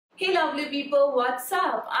Hey lovely people, what's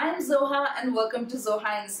up? I'm Zoha and welcome to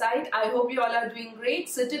Zohainsight. I hope you all are doing great.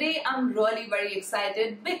 So today I'm really very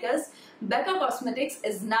excited because Becca Cosmetics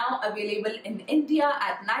is now available in India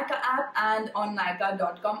at Nykaa app and on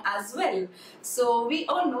Nykaa.com as well. So we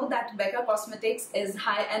all know that Becca Cosmetics is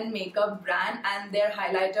high-end makeup brand and their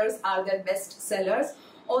highlighters are their best sellers.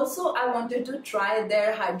 Also, I wanted to try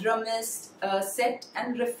their Hydra-Mist set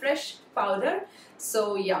and refresh powder.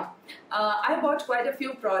 So yeah, I bought quite a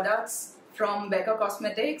few products from Becca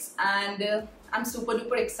Cosmetics and I'm super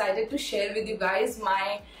duper excited to share with you guys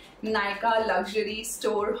my Nykaa luxury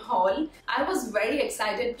store haul. I was very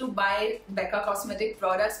excited to buy Becca Cosmetic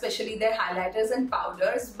products, especially their highlighters and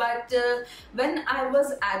powders, but when I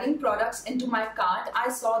was adding products into my cart, I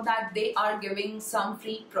saw that they are giving some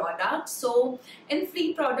free products. So in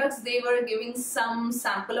free products they were giving some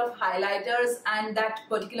sample of highlighters and that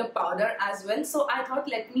particular powder as well. So I thought,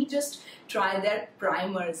 let me just try their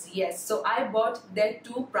primers. Yes, so I bought their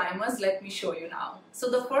two primers. Let me show you now.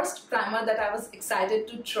 So the first primer that I was excited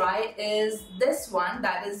to try is this one,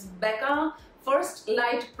 that is Becca First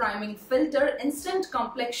Light Priming Filter Instant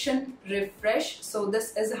Complexion Refresh. So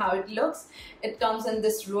this is how it looks. It comes in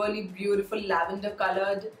this really beautiful lavender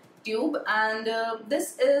colored tube, and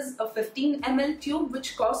this is a 15 ml tube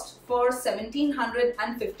which costs for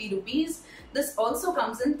 1750 rupees. This also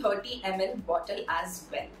comes in 30 ml bottle as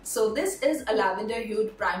well. So this is a lavender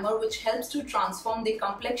hued primer which helps to transform the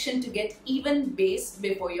complexion to get even base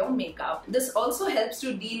before your makeup. This also helps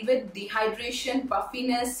to deal with dehydration,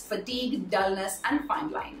 puffiness, fatigue, dullness and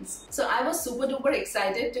fine lines. So I was super duper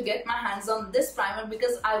excited to get my hands on this primer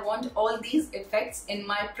because I want all these effects in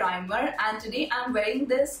my primer, and today I'm wearing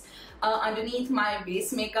this underneath my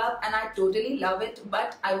base makeup and I totally love it,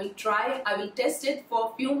 but I will test it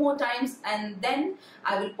for a few more times and then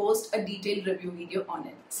I will post a detailed review video on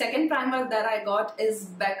it. Second primer that I got is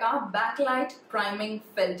Becca Backlight Priming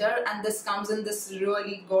Filter, and this comes in this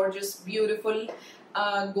really gorgeous, beautiful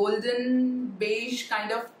golden beige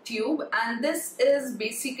kind of tube, and this is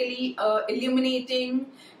basically a illuminating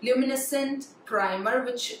luminescent primer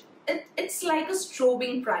which it's like a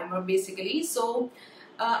strobing primer basically. So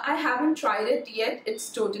I haven't tried it yet, it's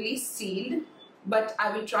totally sealed, but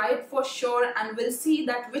I will try it for sure and we'll see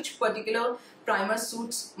that which particular primer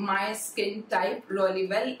suits my skin type really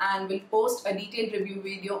well, and we'll post a detailed review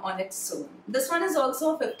video on it soon. This one is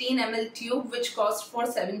also a 15 ml tube which costs for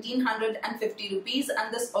 1750 rupees,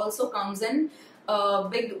 and this also comes in a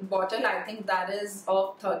big bottle, I think that is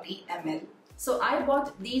of 30 ml. So I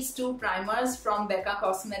bought these two primers from Becca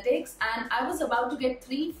Cosmetics and I was about to get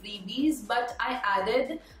 3 freebies, but I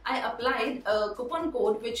applied a coupon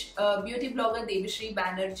code which beauty blogger Devashri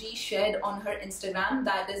Banerjee shared on her Instagram,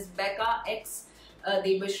 that is Becca X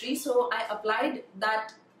Devashri. So I applied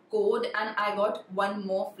that code and I got one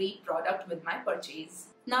more free product with my purchase.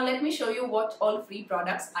 Now let me show you what all free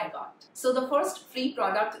products I got. So the first free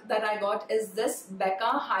product that I got is this Becca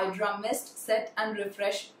Hydra-Mist Set and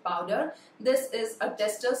Refresh Powder. This is a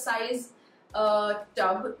tester size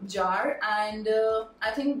tub jar, and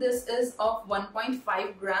I think this is of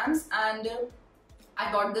 1.5 grams and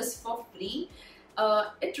I got this for free.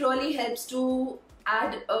 It really helps to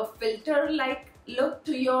add a filter-like look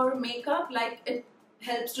to your makeup, like it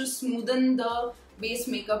helps to smoothen the base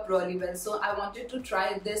makeup really well. So I wanted to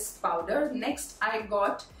try this powder. Next I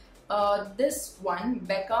got this one,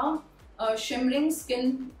 Becca Shimmering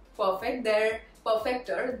Skin Perfector,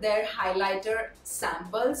 their highlighter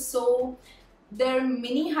sample. So their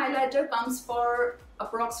mini highlighter comes for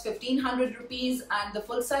approx 1500 rupees and the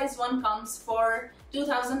full size one comes for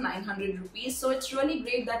 2900 rupees. So it's really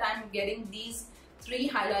great that I'm getting these 3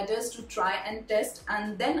 highlighters to try and test,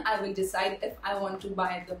 and then I will decide if I want to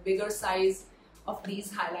buy the bigger size of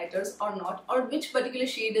these highlighters or not, or which particular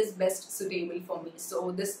shade is best suitable for me.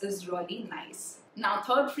 So this is really nice. Now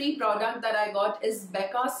third free product that I got is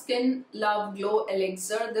Becca Skin Love Glow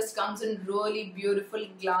Elixir. This comes in really beautiful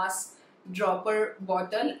glass dropper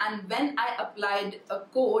bottle, and when I applied a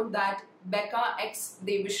code, that Becca X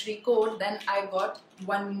Devashri code, then I got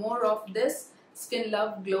one more of this Skin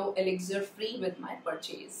Love Glow Elixir free with my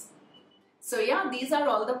purchase. So yeah, these are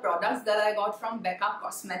all the products that I got from Becca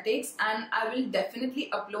Cosmetics, and I will definitely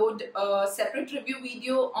upload a separate review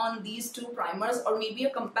video on these two primers, or maybe a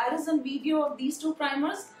comparison video of these two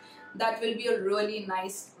primers. That will be a really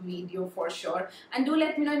nice video for sure. And do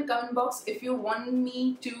let me know in comment box if you want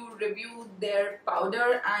me to review their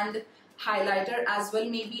powder and highlighter as well,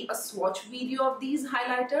 maybe a swatch video of these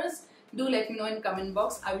highlighters. Do let me know in comment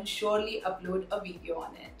box. I will surely upload a video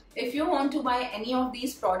on it. If you want to buy any of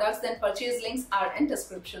these products, then purchase links are in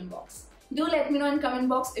description box. Do let me know in comment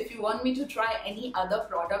box if you want me to try any other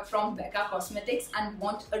product from Becca Cosmetics and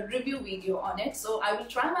want a review video on it, so I will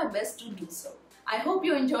try my best to do so. I hope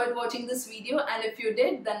you enjoyed watching this video, and if you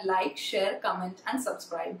did, then like, share, comment and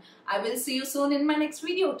subscribe. I will see you soon in my next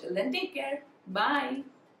video. Till then, take care. Bye.